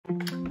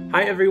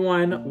Hi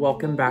everyone,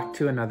 welcome back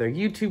to another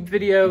YouTube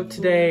video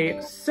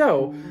today.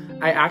 So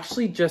I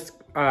actually just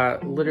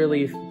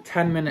literally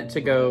 10 minutes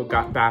ago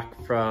got back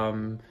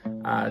from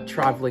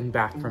traveling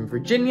back from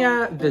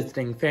Virginia,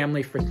 visiting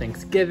family for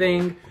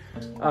Thanksgiving.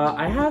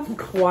 I have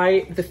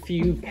quite the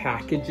few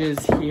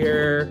packages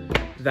here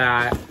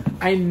that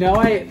I know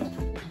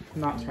I'm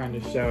not trying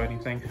to show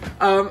anything.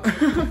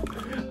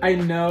 I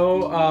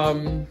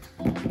know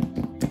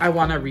I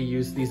want to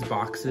reuse these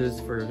boxes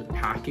for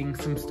packing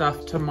some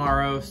stuff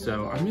tomorrow,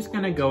 so I'm just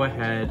gonna go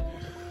ahead,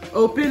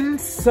 open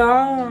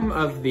some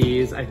of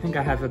these. I think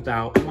I have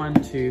about 1,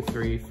 2,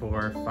 3,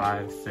 4,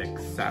 5,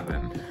 6,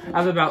 7. I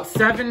have about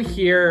 7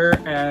 here,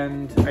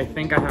 and I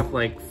think I have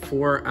like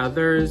 4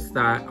 others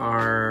that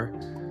are,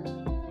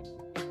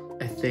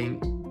 I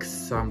think,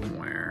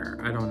 somewhere.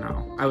 I don't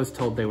know. I was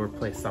told they were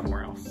placed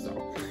somewhere else,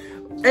 so.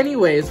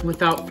 Anyways,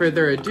 without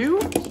further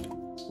ado,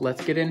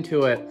 let's get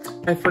into it.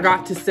 I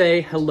forgot to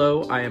say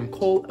hello, I am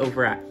Cole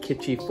over at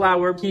Kitschy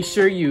Flower. Be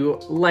sure you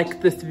like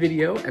this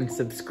video and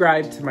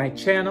subscribe to my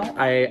channel.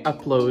 I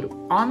upload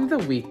on the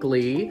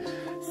weekly.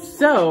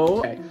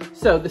 So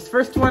this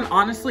first one,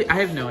 honestly, I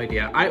have no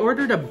idea. I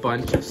ordered a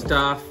bunch of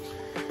stuff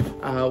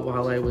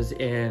while I was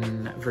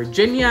in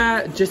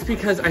Virginia, just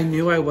because I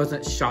knew I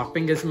wasn't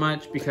shopping as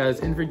much,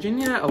 because in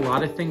Virginia, a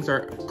lot of things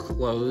are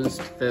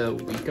closed the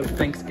week of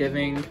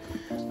Thanksgiving.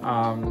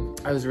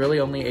 I was really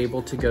only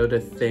able to go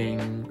to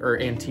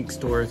antique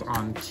stores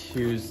on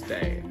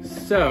Tuesday.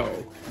 So,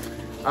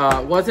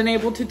 wasn't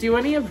able to do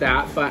any of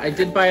that, but I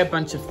did buy a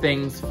bunch of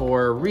things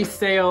for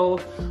resale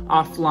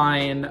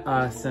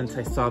offline, since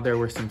I saw there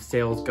were some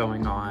sales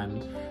going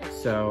on.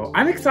 So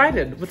I'm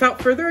excited.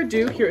 Without further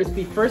ado, here is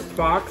the first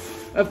box.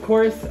 Of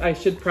course, I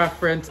should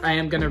preference, I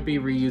am gonna be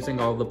reusing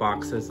all the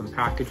boxes and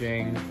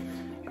packaging.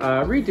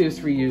 Reduce,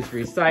 reuse,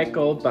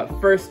 recycle. But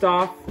first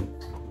off,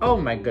 oh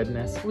my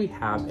goodness, we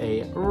have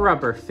a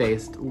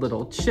rubber-faced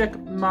little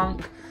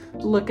chipmunk.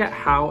 Look at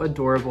how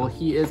adorable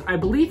he is. I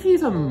believe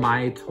he's a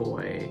My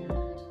Toy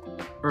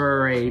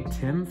or a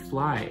Tim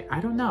Fly.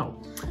 I don't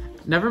know.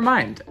 Never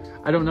mind.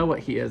 I don't know what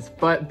he is,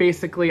 but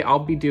basically I'll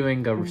be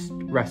doing a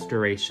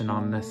restoration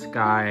on this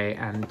guy,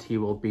 and he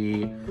will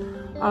be,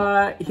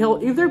 he'll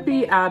either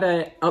be at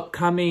an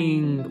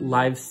upcoming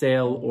live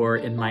sale or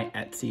in my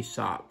Etsy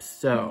shop.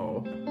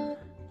 So,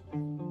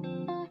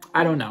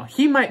 I don't know.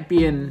 He might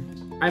be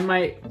I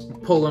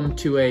might pull him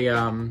to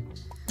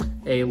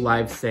a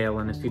live sale,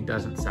 and if he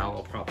doesn't sell,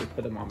 I'll probably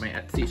put him on my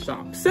Etsy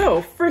shop.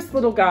 So, first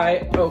little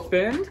guy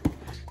opened.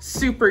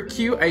 Super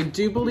cute. I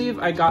do believe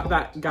I got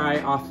that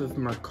guy off of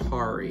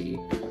Mercari.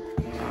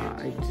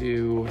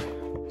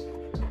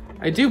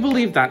 I do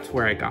believe that's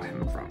where I got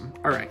him from.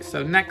 All right,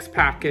 so next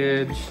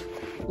package.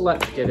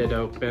 Let's get it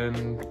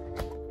open.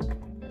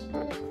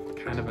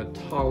 Kind of a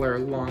taller,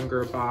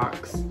 longer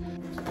box.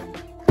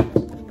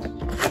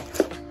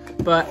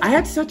 But I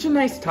had such a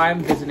nice time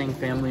visiting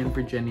family in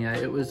Virginia.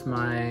 I was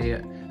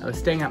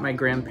staying at my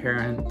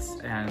grandparents',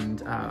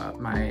 and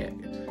my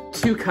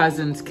 2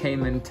 cousins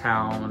came in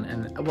town,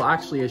 and well,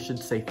 actually I should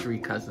say 3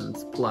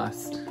 cousins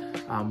plus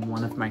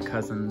one of my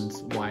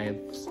cousins' wife,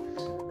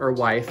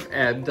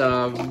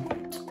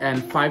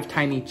 and 5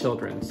 tiny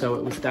children. So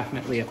it was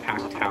definitely a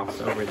packed house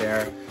over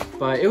there,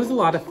 but it was a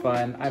lot of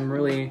fun. I'm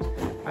really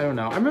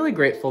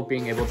grateful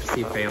being able to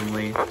see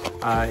family.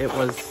 It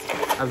was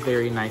a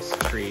very nice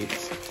treat.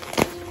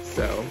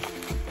 So,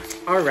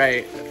 all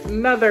right,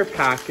 another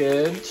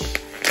package.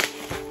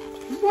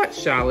 What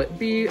shall it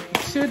be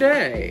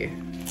today?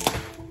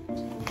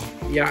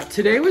 Yeah,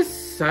 today was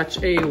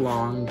such a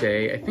long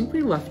day. I think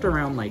we left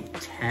around like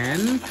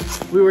 10.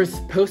 We were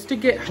supposed to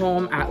get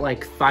home at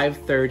like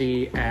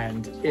 5:30,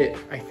 and it,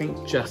 I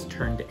think, just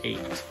turned 8.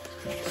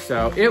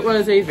 So it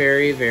was a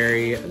very,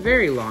 very,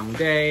 very long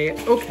day.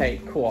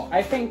 Okay, cool.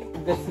 I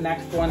think this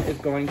next one is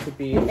going to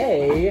be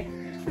a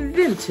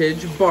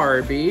vintage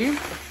Barbie.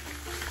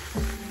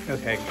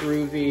 Okay,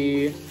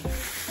 groovy.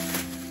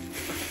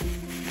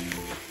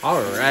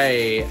 All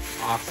right,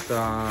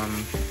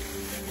 awesome.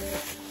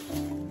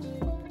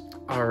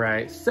 All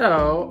right,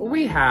 so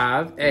we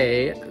have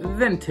a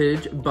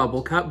vintage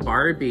bubble cup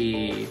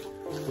Barbie.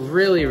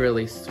 Really,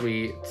 really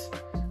sweet.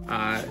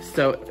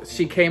 So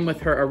she came with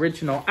her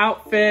original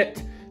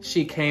outfit.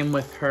 She came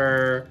with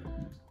her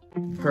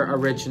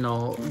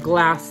original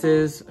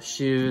glasses,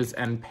 shoes,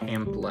 and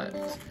pamphlet.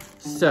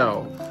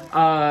 So,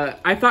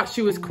 I thought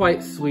she was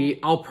quite sweet.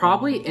 I'll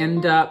probably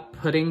end up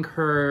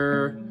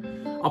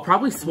I'll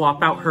probably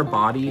swap out her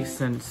body,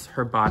 since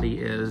her body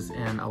is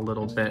in a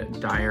little bit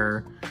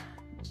dire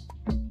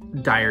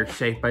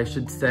shape, I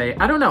should say.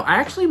 I don't know. I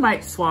actually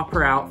might swap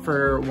her out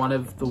for one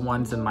of the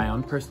ones in my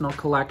own personal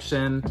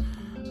collection,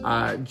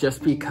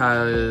 just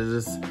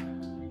because,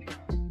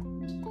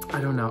 I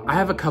don't know. I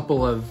have a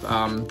couple of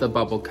the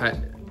bubble cut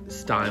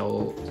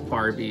style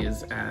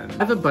Barbies, and I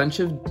have a bunch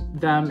of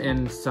them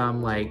in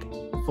some like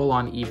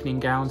full-on evening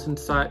gowns and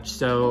such,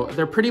 so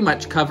they're pretty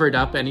much covered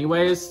up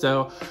anyways.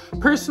 So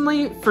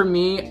personally, for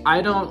me,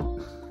 I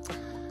don't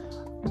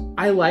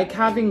I like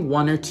having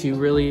one or two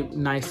really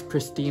nice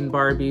pristine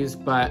Barbies,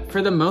 but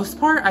for the most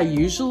part, I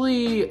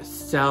usually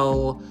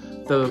sell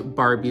the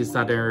Barbies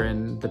that are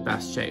in the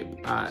best shape,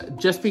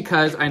 just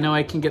because I know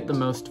I can get the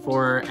most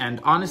for, and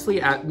honestly,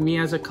 me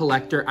as a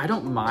collector, I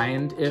don't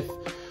mind if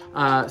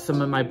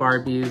some of my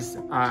Barbies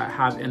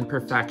have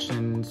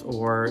imperfections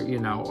or, you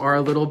know, are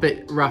a little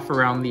bit rough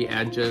around the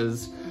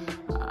edges.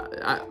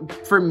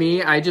 For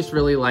me, I just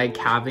really like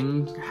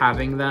having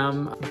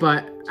them.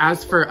 But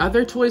as for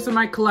other toys in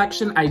my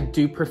collection, I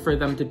do prefer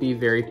them to be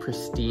very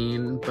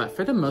pristine. But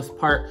for the most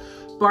part,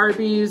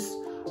 Barbies,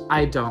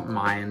 I don't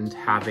mind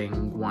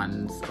having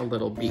ones a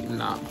little beaten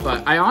up.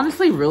 But I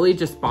honestly really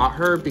just bought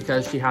her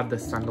because she had the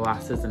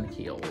sunglasses and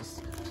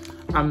heels.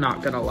 I'm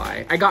not gonna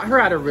lie. I got her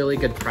at a really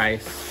good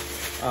price.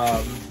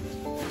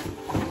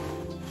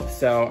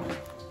 So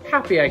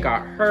happy I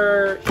got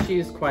her.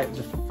 She's quite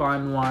the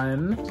fun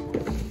one.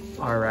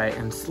 All right,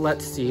 and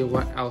let's see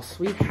what else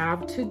we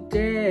have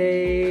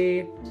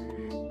today.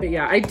 But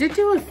yeah, I did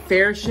do a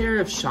fair share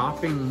of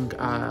shopping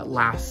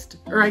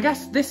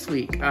this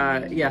week.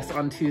 Yes,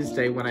 on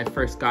Tuesday when I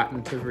first got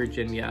into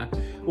Virginia.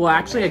 Well,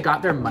 actually I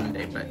got there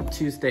Monday, but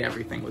Tuesday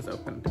everything was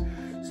open.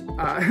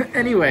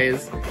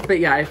 Anyways, but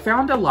yeah, I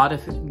found a lot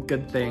of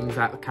good things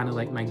at kind of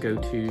like my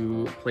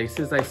go-to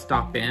places I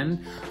stop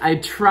in. I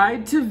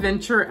tried to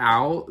venture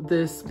out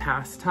this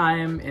past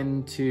time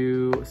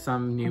into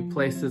some new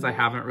places I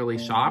haven't really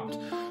shopped,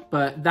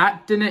 but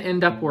that didn't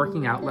end up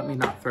working out. Let me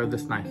not throw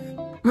this knife.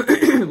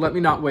 Let me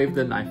not wave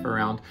the knife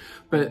around.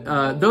 But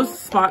those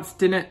spots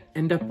didn't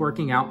end up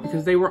working out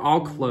because they were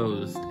all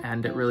closed,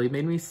 and it really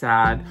made me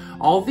sad.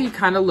 All the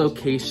kind of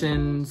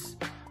locations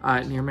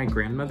near my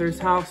grandmother's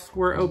house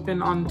were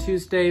open on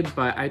Tuesday,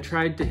 but I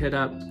tried to hit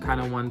up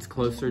kind of ones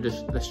closer to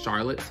the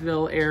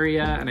Charlottesville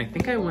area, and I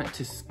think I went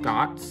to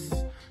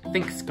Scottsville,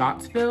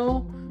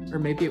 or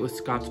maybe it was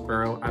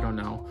Scottsboro, I don't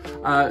know.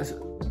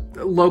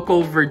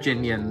 Local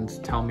Virginians,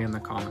 tell me in the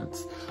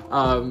comments.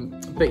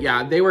 But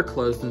yeah, they were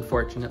closed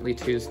unfortunately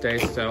Tuesday,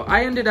 so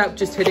I ended up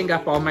just hitting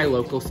up all my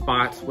local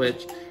spots,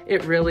 which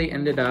it really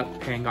ended up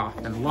paying off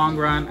in the long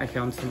run. I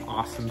found some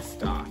awesome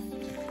stuff.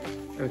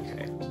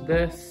 Okay,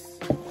 this,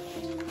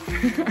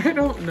 I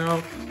don't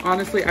know.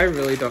 Honestly, I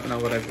really don't know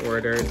what I've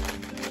ordered.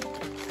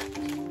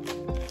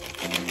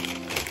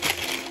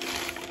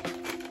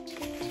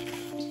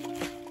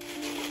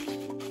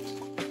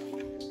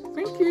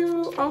 Thank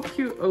you. Oh,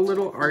 cute. A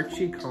little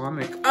Archie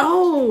comic.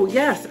 Oh,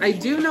 yes. I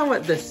do know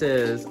what this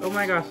is. Oh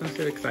my gosh, I'm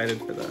so excited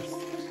for this.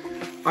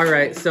 All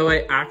right, so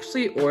I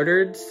actually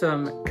ordered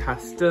some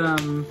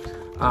custom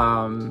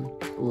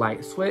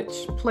light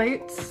switch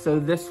plates. So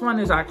this one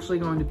is actually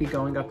going to be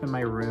going up in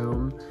my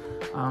room.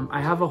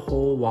 I have a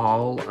whole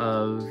wall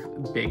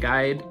of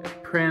big-eyed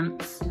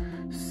prints,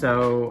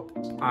 so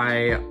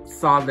I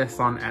saw this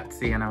on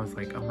Etsy and I was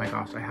like, oh my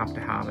gosh, I have to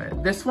have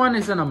it. This one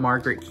isn't a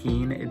Margaret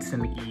Keane, it's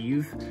an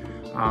Eve,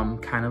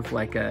 kind of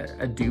like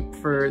a dupe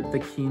for the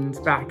Keanes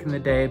back in the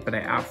day, but I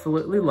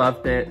absolutely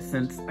loved it.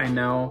 Since I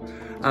know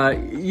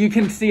you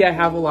can see I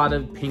have a lot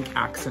of pink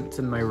accents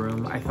in my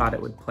room, I thought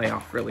it would play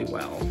off really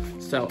well.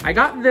 So I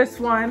got this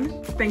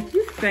one. Thank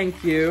you,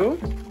 thank you.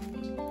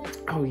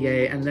 Oh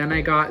yay, and then I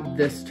got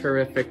this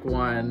terrific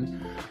one.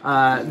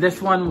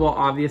 This one will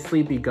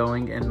obviously be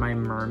going in my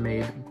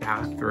mermaid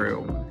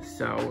bathroom.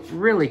 So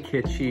really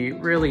kitschy,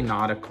 really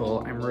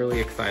nautical. I'm really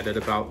excited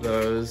about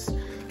those.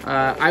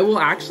 I will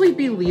actually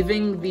be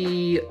leaving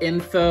the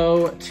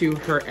info to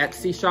her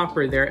Etsy shop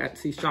or their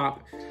Etsy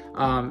shop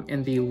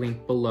in the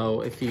link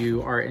below if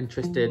you are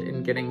interested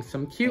in getting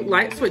some cute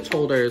light switch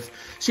holders.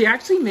 She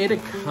actually made a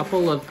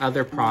couple of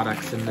other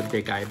products in the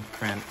big-eyed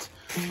print.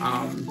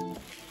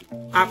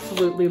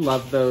 Absolutely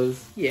love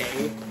those,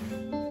 yay.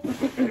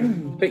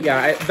 But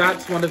yeah,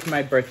 that's one of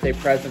my birthday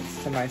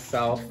presents to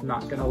myself,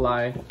 not gonna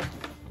lie.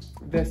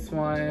 This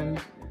one.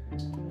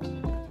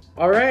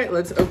 All right,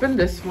 let's open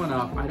this one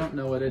up. I don't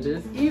know what it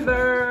is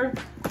either,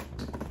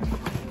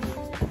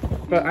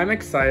 but I'm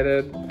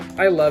excited.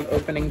 I love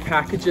opening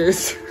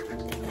packages.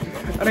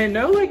 And I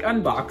know like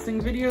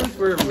unboxing videos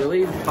were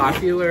really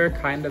popular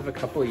kind of a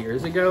couple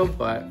years ago,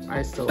 but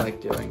I still like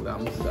doing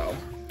them, so.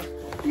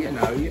 You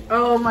know,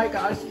 oh my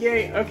gosh,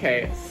 yay.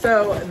 Okay,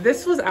 so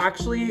this was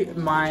actually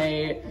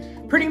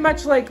pretty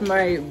much like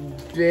my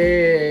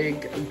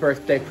big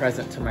birthday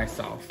present to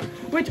myself.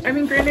 Which, I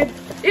mean, granted,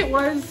 it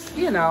was,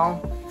 you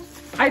know,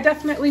 I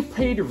definitely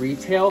paid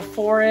retail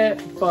for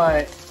it,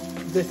 but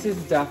this is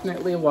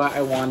definitely what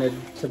I wanted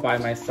to buy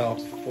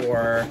myself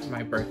for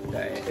my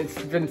birthday.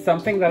 It's been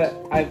something that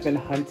I've been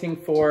hunting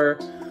for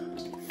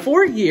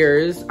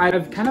years.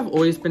 I've kind of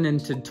always been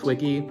into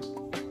Twiggy.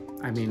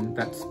 I mean,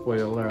 that's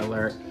spoiler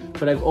alert,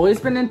 but I've always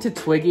been into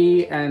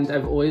Twiggy, and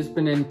I've always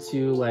been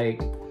into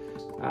like,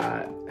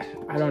 I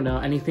don't know,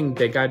 anything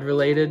big-eyed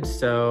related.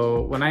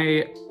 So when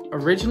I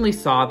originally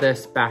saw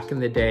this back in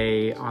the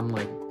day on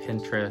like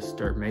Pinterest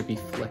or maybe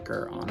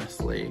Flickr,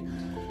 honestly.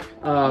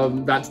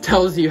 That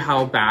tells you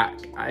how back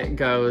it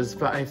goes,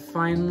 but I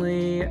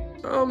finally,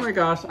 oh my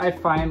gosh, I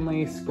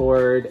finally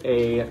scored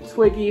a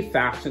Twiggy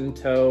fashion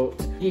tote.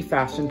 Twiggy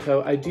fashion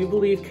tote, I do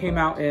believe came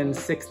out in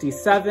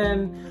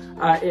 '67.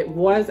 It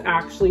was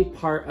actually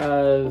part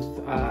of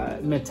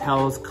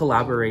Mattel's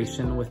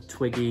collaboration with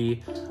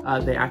Twiggy.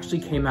 They actually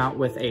came out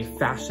with a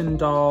fashion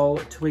doll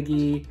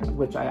Twiggy,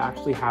 which I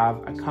actually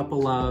have a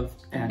couple of,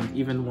 and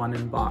even one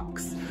in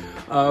box.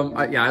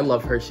 Yeah, I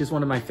love her. She's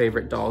one of my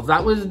favorite dolls.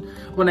 That was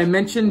when I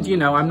mentioned, you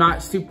know, I'm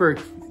not super,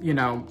 you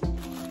know,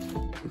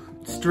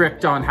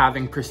 strict on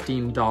having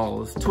pristine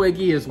dolls.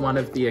 Twiggy is one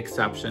of the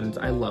exceptions.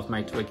 I love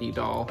my Twiggy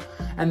doll.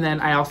 And then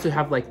I also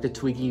have like the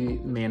Twiggy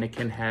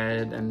mannequin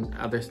head and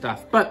other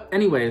stuff. But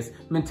anyways,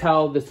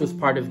 Mattel, this was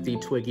part of the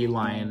Twiggy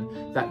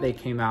line that they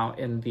came out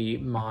in the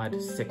mod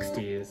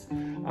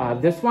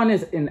 60s. This one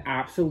is in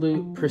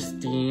absolute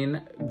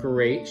pristine,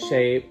 great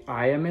shape.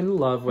 I am in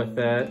love with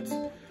it.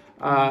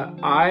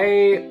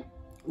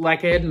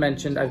 Like I had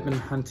mentioned, I've been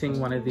hunting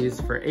one of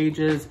these for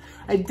ages.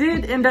 I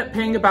did end up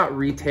paying about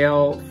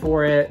retail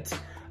for it,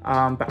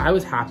 but I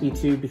was happy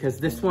to, because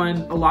this one,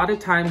 a lot of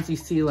times you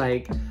see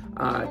like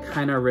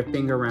kind of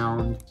ripping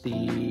around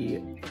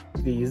the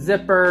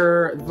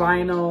zipper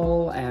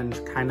vinyl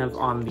and kind of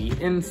on the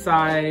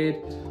inside,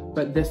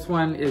 but this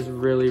one is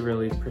really,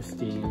 really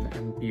pristine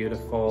and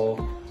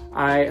beautiful.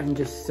 I am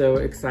just so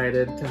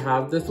excited to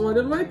have this one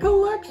in my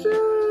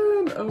collection.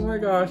 Oh my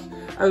gosh.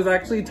 I was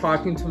actually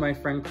talking to my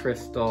friend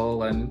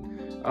Crystal, and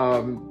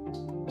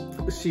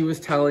she was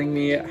telling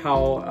me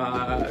how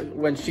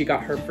when she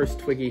got her first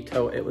Twiggy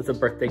tote, it was a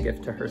birthday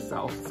gift to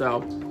herself.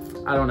 So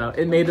I don't know,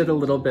 it made it a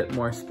little bit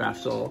more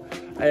special.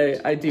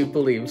 I do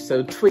believe.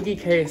 So Twiggy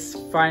case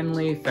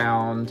finally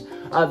found.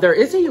 There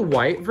is a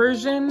white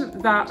version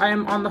that I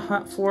am on the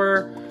hunt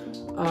for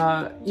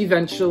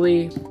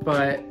eventually,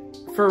 but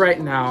for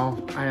right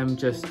now, I am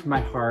just,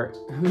 my heart,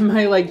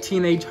 my like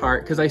teenage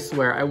heart, because I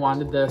swear I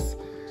wanted this,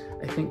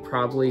 I think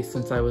probably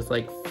since I was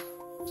like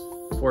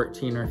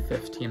 14 or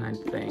 15, I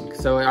think.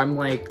 So I'm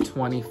like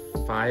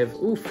 25,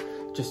 oof,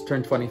 just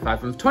turned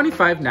 25. I'm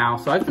 25 now,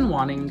 so I've been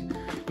wanting,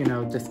 you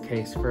know, this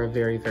case for a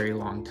very, very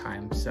long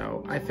time.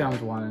 So I found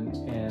one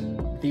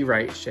in the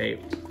right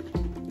shape.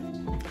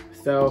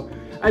 So,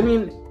 I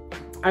mean,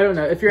 I don't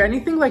know, if you're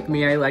anything like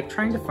me, I like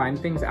trying to find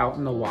things out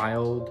in the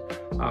wild.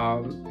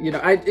 You know,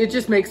 it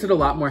just makes it a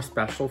lot more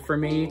special for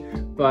me,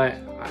 but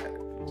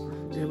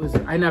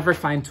I never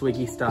find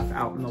Twiggy stuff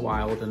out in the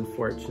wild,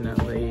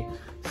 unfortunately.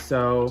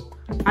 So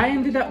I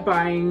ended up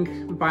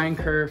buying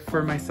her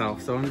for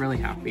myself, so I'm really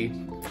happy.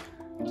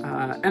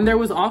 And there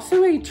was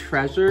also a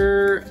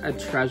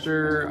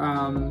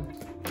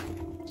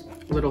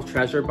little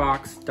treasure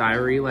box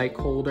diary-like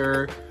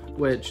holder,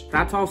 which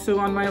that's also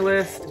on my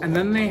list. And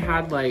then they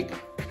had like,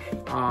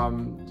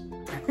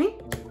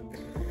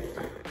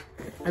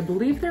 I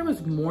believe there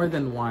was more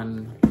than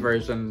one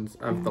versions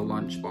of the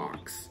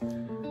lunchbox.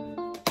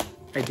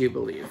 I do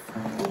believe.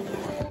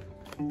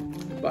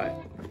 But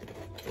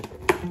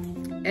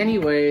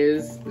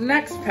anyways,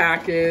 next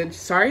package.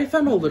 Sorry if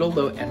I'm a little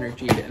low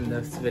energy in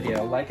this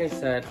video. Like I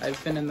said,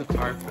 I've been in the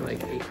car for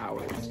like 8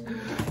 hours.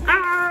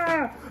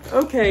 Ah!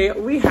 Okay,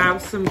 we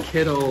have some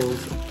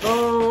Kittles.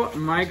 Oh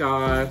my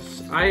gosh.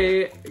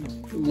 I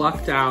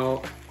lucked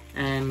out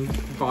and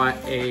bought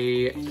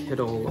a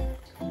Kittle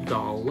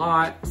doll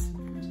lot.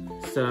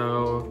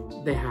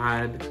 So they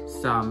had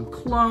some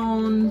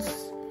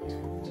clones.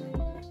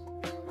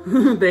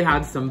 They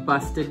had some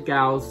busted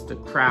gals to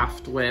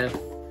craft with.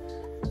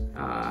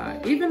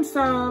 Even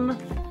some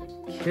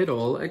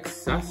Kittle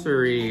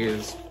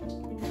accessories.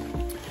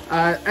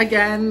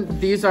 Again,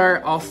 these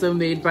are also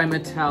made by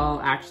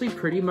Mattel, actually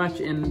pretty much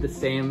in the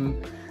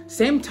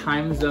same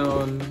time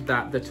zone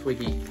that the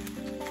Twiggy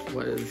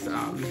was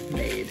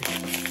made.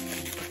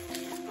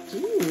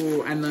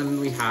 Ooh, and then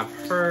we have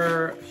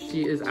her.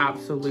 She is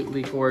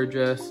absolutely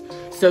gorgeous.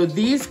 So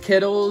these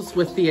Kittles,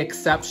 with the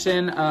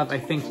exception of I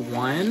think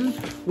one,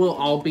 will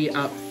all be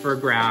up for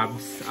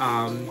grabs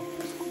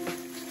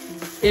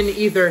in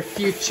either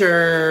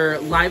future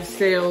live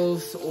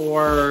sales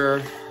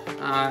or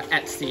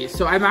Etsy.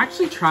 So I'm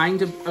actually trying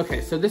to,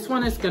 okay, so this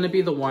one is gonna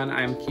be the one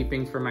I'm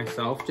keeping for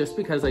myself just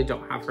because I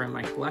don't have her in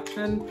my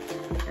collection.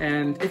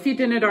 And if you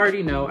didn't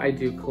already know, I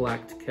do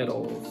collect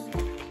Kittles.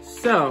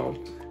 So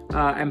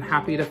I'm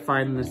happy to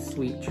find this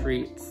sweet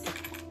treats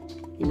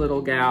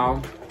little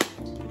gal.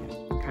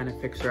 Kind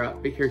of fix her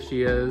up, but here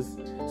she is.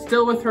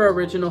 Still with her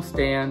original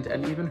stand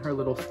and even her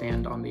little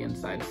stand on the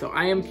inside. So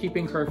I am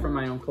keeping her for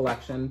my own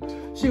collection.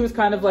 She was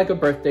kind of like a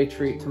birthday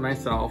treat to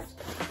myself.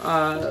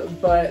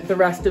 But the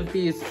rest of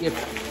these,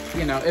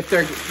 if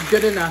they're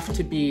good enough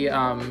to be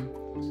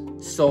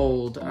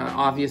sold,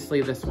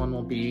 obviously this one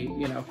will be,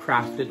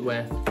 crafted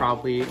with,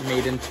 probably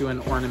made into an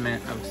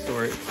ornament of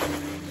sorts.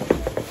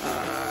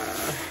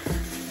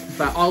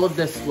 But all of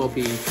this will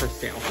be for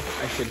sale.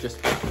 I should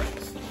just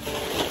preference.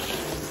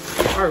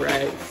 All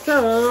right,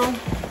 so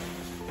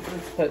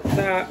let's put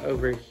that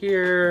over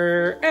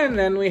here. And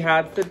then we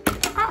had the,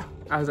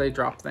 as I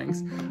drop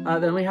things.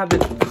 Then we have the,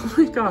 oh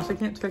my gosh, I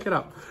can't pick it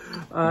up.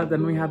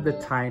 Then we have the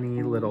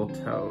tiny little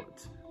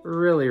tote.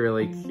 Really,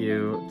 really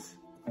cute.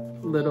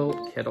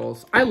 Little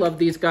Kittles. I love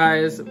these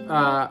guys.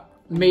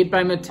 Made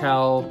by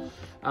Mattel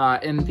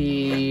in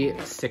the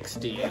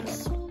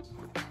 60s.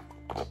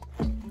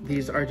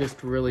 These are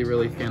just really,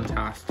 really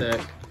fantastic.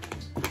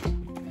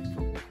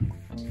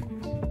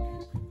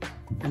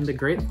 And the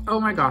great, oh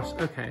my gosh,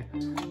 okay.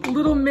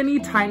 Little mini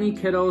tiny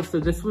Kittles. So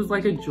this was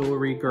like a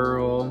jewelry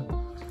girl.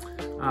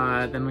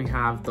 Then we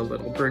have the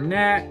little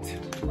brunette,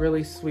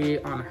 really sweet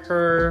on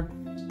her.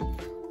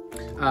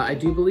 I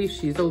do believe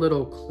she's a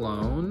little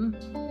clone.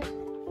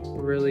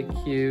 Really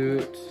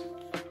cute.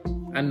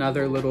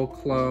 Another little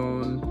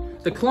clone.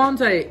 The clones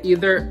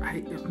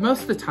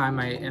most of the time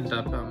I end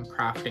up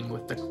crafting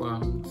with the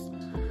clones.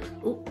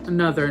 Ooh,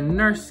 another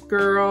nurse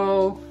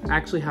girl. I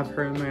actually have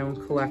her in my own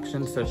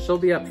collection, so she'll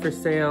be up for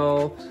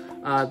sale.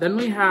 Then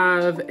we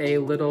have a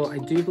little, I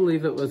do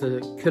believe it was a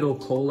Kittle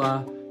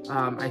Cola.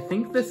 I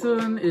think this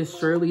one is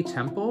Shirley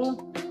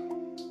Temple.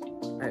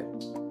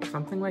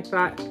 Something like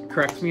that.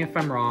 Correct me if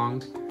I'm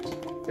wrong.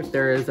 If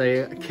there is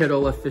a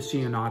Kittle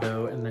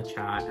aficionado in the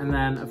chat. And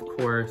then, of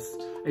course,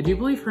 I do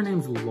believe her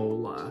name's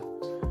Lola.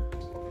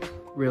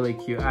 Really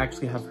cute. I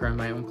actually have her in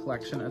my own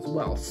collection as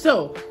well.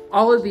 So,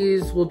 all of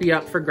these will be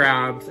up for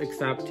grabs,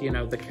 except, you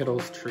know, the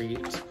Kittle's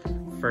treat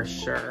for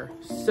sure.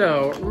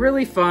 So,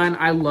 really fun.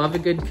 I love a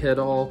good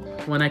Kittle.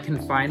 When I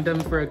can find them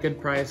for a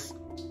good price,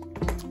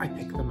 I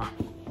pick them up.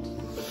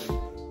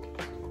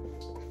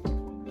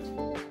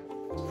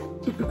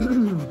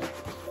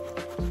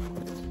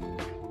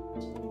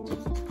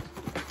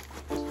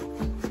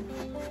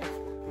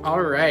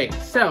 All right,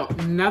 so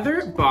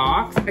another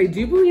box. I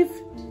do believe,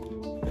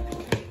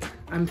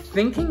 I'm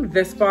thinking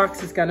this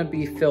box is gonna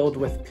be filled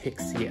with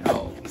Pixie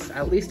Elves.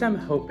 At least I'm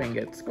hoping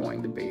it's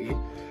going to be.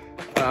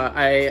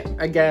 I,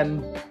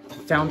 again,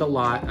 found a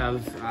lot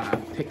of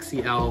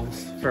Pixie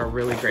Elves for a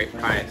really great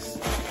price.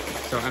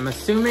 So I'm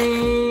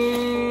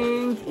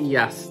assuming,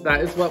 yes,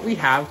 that is what we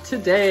have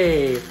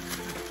today.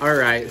 All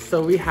right,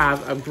 so we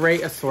have a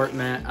great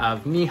assortment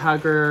of knee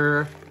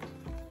hugger,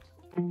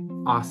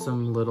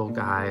 awesome little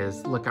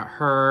guys. Look at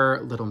her,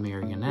 little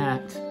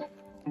marionette,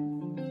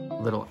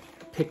 little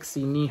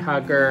pixie knee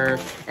hugger,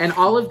 and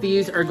all of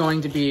these are going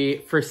to be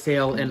for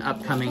sale in an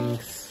upcoming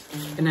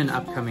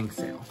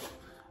sale.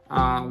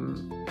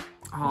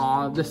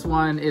 This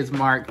one is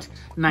marked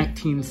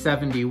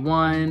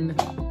 1971.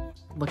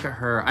 Look at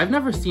her. I've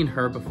never seen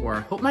her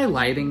before. Hope my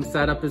lighting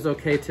setup is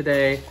okay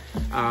today.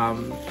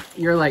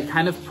 You're like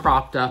kind of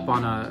propped up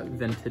on a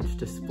vintage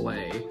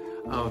display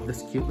of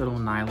this cute little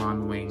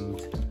nylon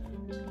winged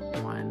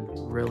one.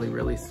 Really,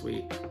 really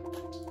sweet.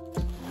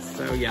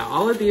 So yeah,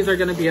 all of these are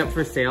gonna be up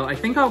for sale. I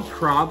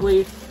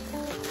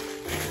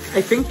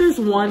think there's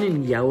one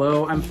in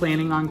yellow I'm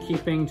planning on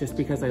keeping just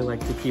because I like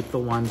to keep the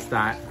ones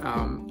that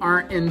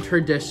aren't in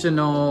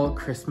traditional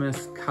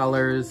Christmas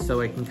colors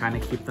so I can kind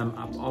of keep them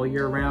up all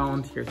year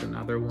round. Here's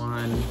another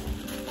one.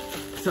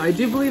 So I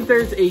do believe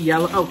there's a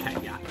yellow, okay,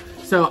 yeah.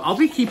 So I'll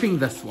be keeping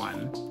this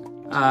one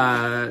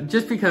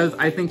just because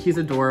I think he's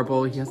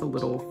adorable. He has a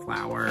little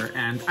flower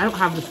and I don't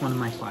have this one in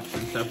my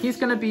collection. So he's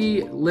gonna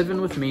be living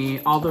with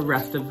me. All the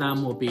rest of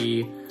them will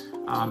be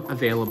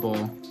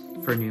available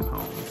for new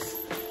homes.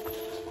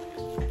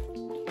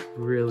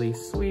 Really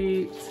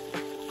sweet.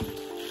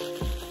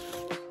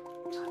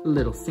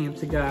 Little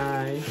Santa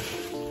guy.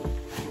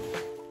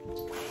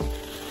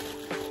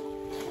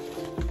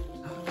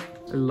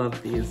 I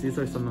love these. These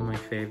are some of my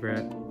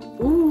favorite.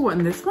 Ooh,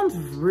 and this one's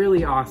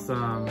really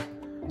awesome.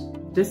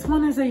 This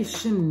one is a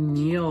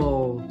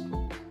chenille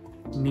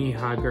knee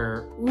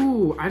hugger.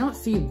 Ooh, I don't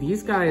see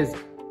these guys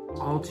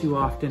all too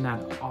often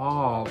at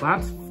all.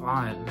 That's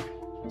fun.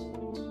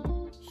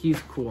 He's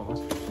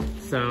cool.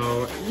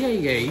 So yay,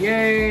 yay,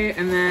 yay.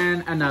 And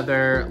then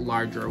another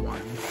larger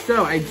one.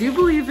 So I do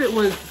believe it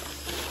was,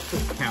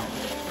 let's count.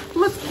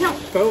 Let's count,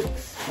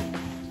 folks.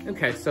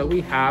 Okay, so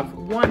we have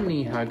one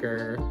knee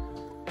hugger,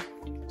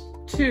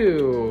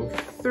 2,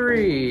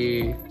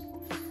 3,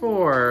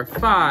 4,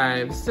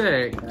 5,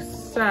 6,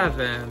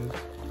 7,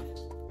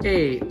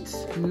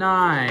 8,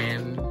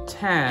 9,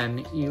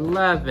 10,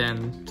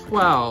 11,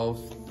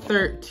 12,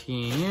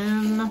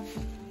 13.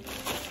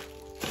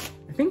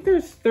 I think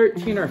there's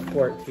 13 or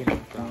 14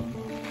 of them.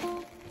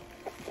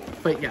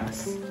 But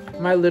yes,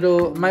 my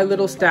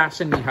little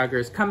stash of knee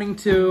huggers coming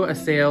to a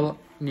sale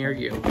near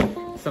you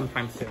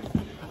sometime soon.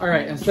 All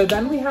right, and so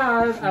then we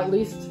have at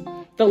least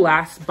the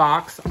last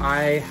box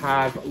I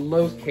have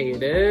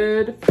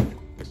located.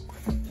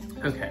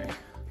 Okay,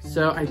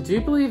 so I do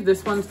believe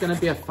this one's gonna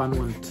be a fun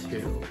one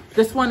too.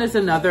 This one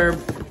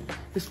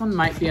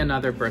might be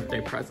another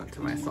birthday present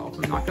to myself,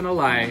 I'm not gonna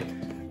lie.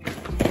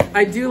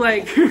 I do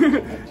like,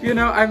 you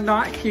know, I'm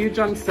not huge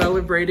on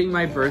celebrating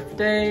my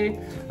birthday,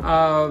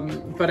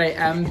 but I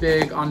am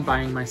big on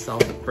buying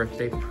myself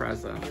birthday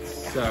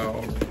presents.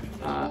 So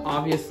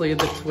obviously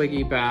the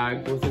Twiggy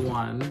bag was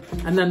one.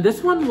 And then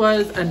this one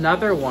was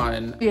another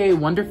one. A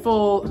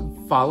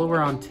wonderful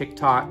follower on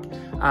TikTok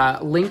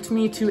linked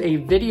me to a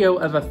video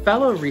of a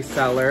fellow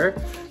reseller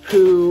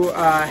who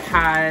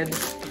had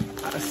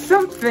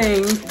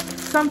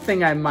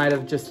something I might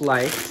have just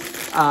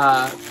liked,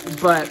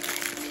 but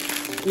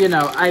you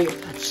know,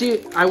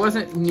 I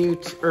wasn't new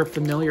or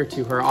familiar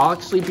to her. I'll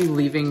actually be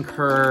leaving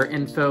her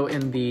info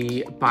in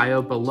the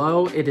bio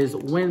below. It is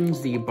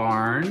Whimsy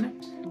Barn.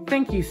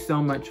 Thank you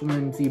so much,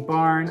 Whimsy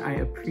Barn. I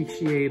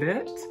appreciate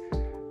it.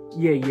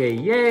 Yay, yay,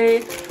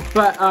 yay.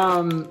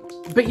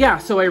 But yeah,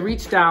 so I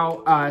reached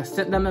out,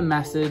 sent them a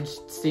message,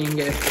 seeing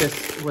if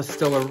this was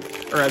still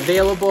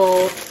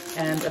available.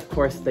 And of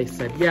course they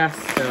said yes.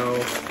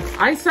 So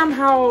I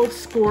somehow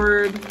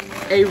scored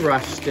a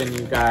Rushton,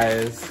 you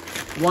guys.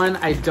 One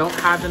I don't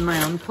have in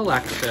my own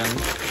collection.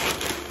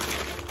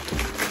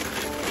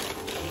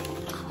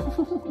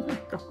 Oh my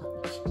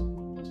gosh.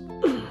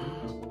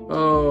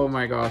 Oh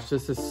my gosh,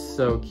 this is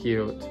so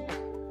cute.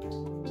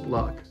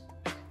 Look.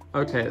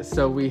 Okay,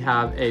 so we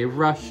have a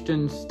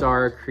Rushton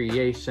Star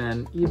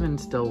creation, even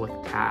still with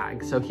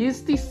tag. So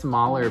he's the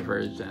smaller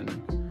version.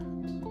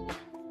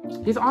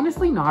 He's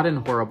honestly not in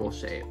horrible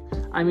shape.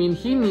 I mean,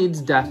 he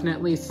needs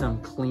definitely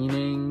some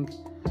cleaning,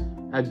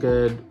 a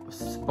good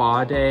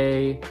spa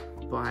day,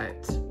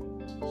 but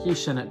he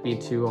shouldn't be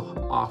too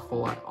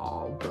awful at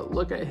all. But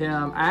look at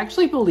him. I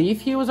actually believe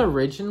he was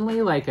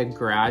originally like a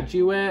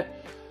graduate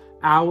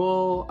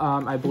owl.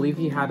 I believe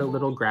he had a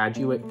little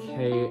graduate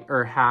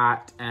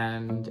hat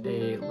and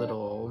a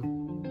little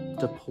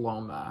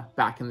diploma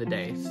back in the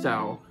day.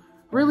 So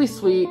really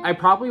sweet. I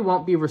probably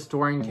won't be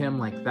restoring him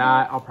like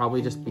that. I'll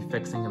probably just be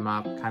fixing him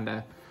up, kind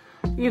of,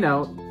 you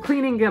know,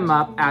 cleaning him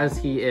up as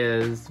he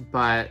is,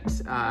 but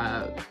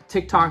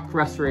Tik Tok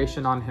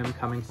restoration on him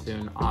coming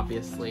soon,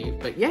 obviously.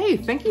 But yay,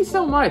 thank you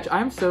so much.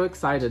 I'm so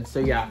excited. So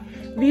yeah,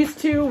 these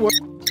two were...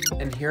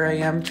 And here I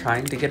am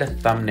trying to get a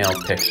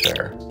thumbnail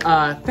picture.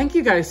 Thank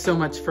you guys so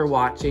much for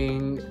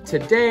watching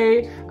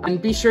today. And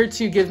be sure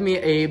to give me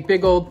a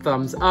big old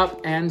thumbs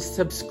up and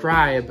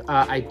subscribe.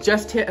 I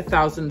just hit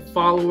 1,000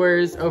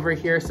 followers over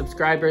here,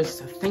 subscribers.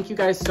 So thank you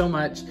guys so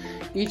much,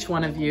 each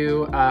one of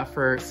you,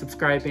 for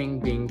subscribing,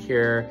 being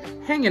here,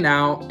 hanging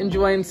out,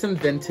 enjoying some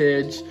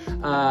vintage,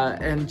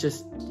 and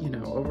just, you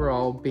know,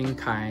 overall being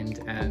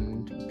kind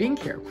and being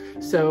here.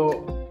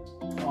 So,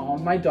 oh,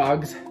 my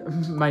dog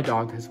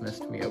has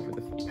missed me over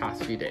the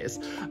past few days.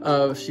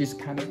 She's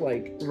kind of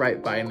like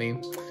right by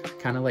me,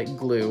 kind of like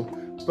glue.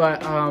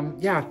 But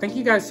yeah, thank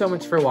you guys so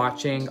much for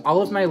watching.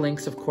 All of my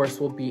links, of course,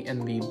 will be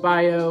in the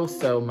bio.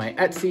 So my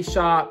Etsy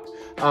shop,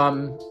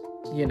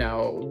 you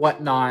know,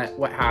 whatnot,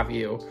 what have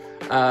you.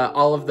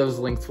 All of those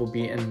links will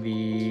be in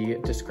the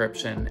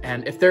description.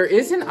 And if there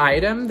is an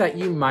item that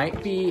you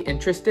might be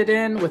interested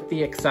in, with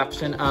the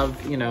exception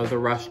of, you know, the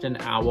Rushton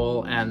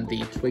owl and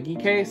the Twiggy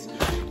case,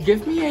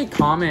 give me a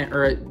comment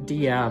or a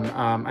DM.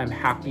 I'm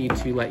happy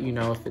to let you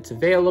know if it's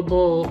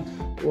available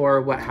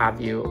or what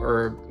have you,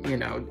 or, you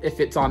know, if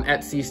it's on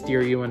Etsy,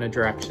 steer you in a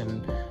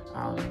direction.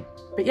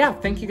 But yeah,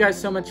 thank you guys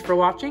so much for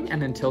watching,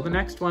 and until the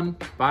next one,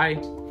 bye.